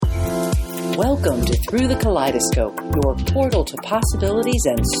Welcome to Through the Kaleidoscope, your portal to possibilities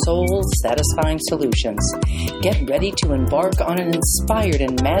and soul-satisfying solutions. Get ready to embark on an inspired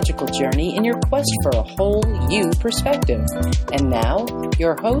and magical journey in your quest for a whole you perspective. And now,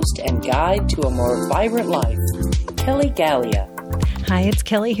 your host and guide to a more vibrant life, Kelly Galea. Hi, it's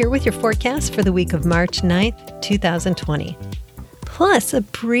Kelly here with your forecast for the week of March 9th, 2020. Plus, a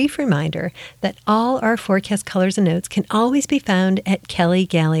brief reminder that all our forecast colors and notes can always be found at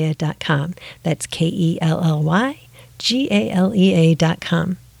kellygalea.com. That's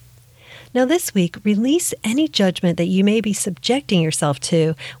KELLYGALEA.com. Now this week, release any judgment that you may be subjecting yourself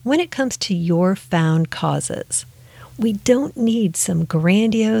to when it comes to your found causes. We don't need some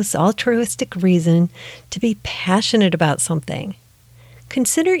grandiose, altruistic reason to be passionate about something.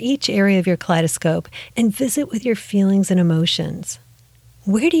 Consider each area of your kaleidoscope and visit with your feelings and emotions.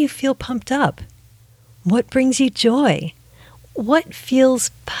 Where do you feel pumped up? What brings you joy? What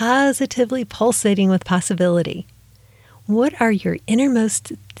feels positively pulsating with possibility? What are your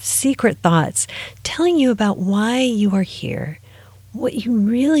innermost secret thoughts telling you about why you are here, what you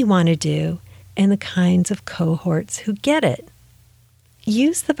really want to do, and the kinds of cohorts who get it?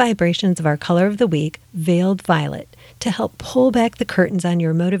 Use the vibrations of our color of the week, Veiled Violet, to help pull back the curtains on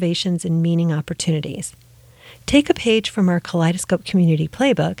your motivations and meaning opportunities. Take a page from our Kaleidoscope Community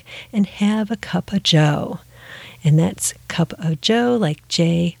Playbook and have a cup of joe. And that's cup of joe like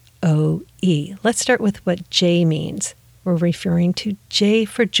J-O-E. Let's start with what J means. We're referring to J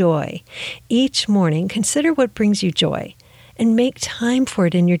for joy. Each morning, consider what brings you joy and make time for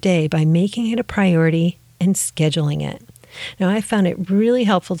it in your day by making it a priority and scheduling it. Now, I found it really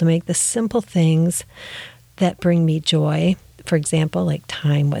helpful to make the simple things that bring me joy, for example, like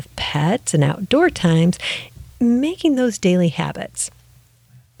time with pets and outdoor times, making those daily habits.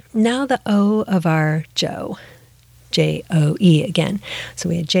 Now the O of our Joe, J-O-E again. So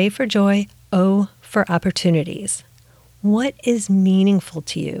we had J for joy, O for opportunities. What is meaningful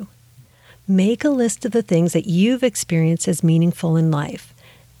to you? Make a list of the things that you've experienced as meaningful in life,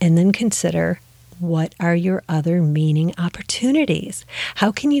 and then consider, what are your other meaning opportunities?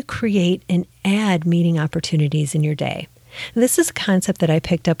 How can you create and add meaning opportunities in your day? This is a concept that I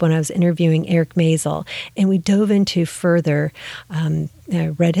picked up when I was interviewing Eric Maisel, and we dove into further. I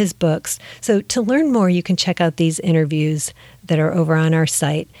read his books. So to learn more, you can check out these interviews that are over on our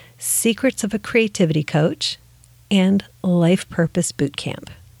site, Secrets of a Creativity Coach and Life Purpose Bootcamp.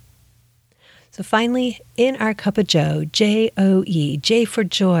 So finally, in our cup of joe, J-O-E, J for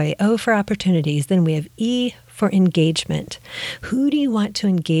joy, O for opportunities, then we have E for engagement. Who do you want to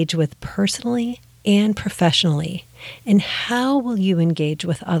engage with personally and professionally? And how will you engage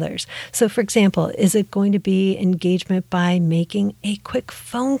with others? So for example, is it going to be engagement by making a quick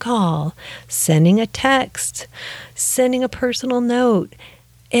phone call, sending a text, sending a personal note?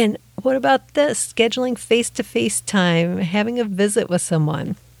 And what about this? Scheduling face-to-face time, having a visit with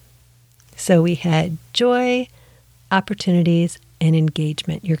someone. So we had joy, opportunities, and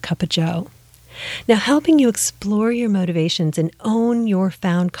engagement, your cup of joe. Now, helping you explore your motivations and own your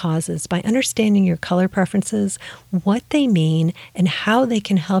found causes by understanding your color preferences, what they mean, and how they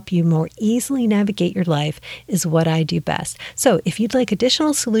can help you more easily navigate your life is what I do best. So if you'd like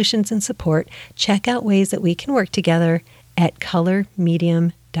additional solutions and support, check out ways that we can work together at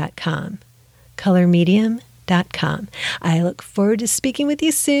colormedium.com. colormedium.com. I look forward to speaking with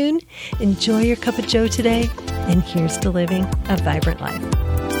you soon. Enjoy your cup of joe today, and here's to living a vibrant life.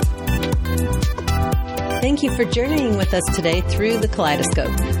 Thank you for journeying with us today through the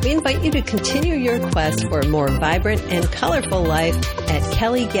kaleidoscope. We invite you to continue your quest for a more vibrant and colorful life at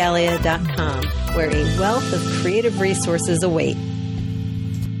kellygalea.com, where a wealth of creative resources await.